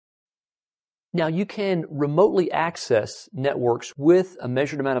Now, you can remotely access networks with a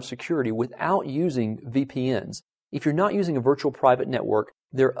measured amount of security without using VPNs. If you're not using a virtual private network,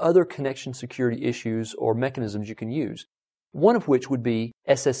 there are other connection security issues or mechanisms you can use, one of which would be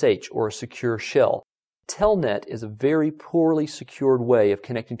SSH, or a secure shell. Telnet is a very poorly secured way of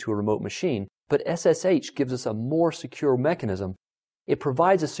connecting to a remote machine, but SSH gives us a more secure mechanism. It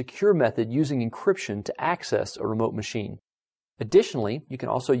provides a secure method using encryption to access a remote machine. Additionally, you can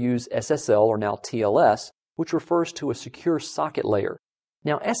also use SSL, or now TLS, which refers to a secure socket layer.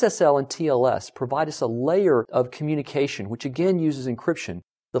 Now, SSL and TLS provide us a layer of communication, which again uses encryption,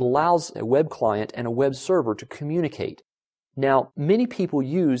 that allows a web client and a web server to communicate. Now, many people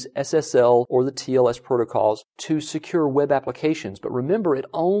use SSL or the TLS protocols to secure web applications, but remember, it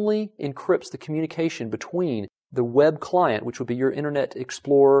only encrypts the communication between the web client, which would be your Internet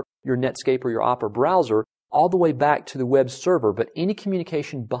Explorer, your Netscape, or your Opera browser, all the way back to the web server. But any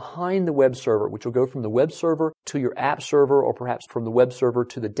communication behind the web server, which will go from the web server to your app server, or perhaps from the web server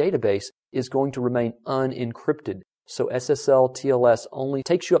to the database, is going to remain unencrypted. So SSL, TLS only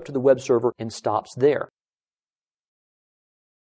takes you up to the web server and stops there.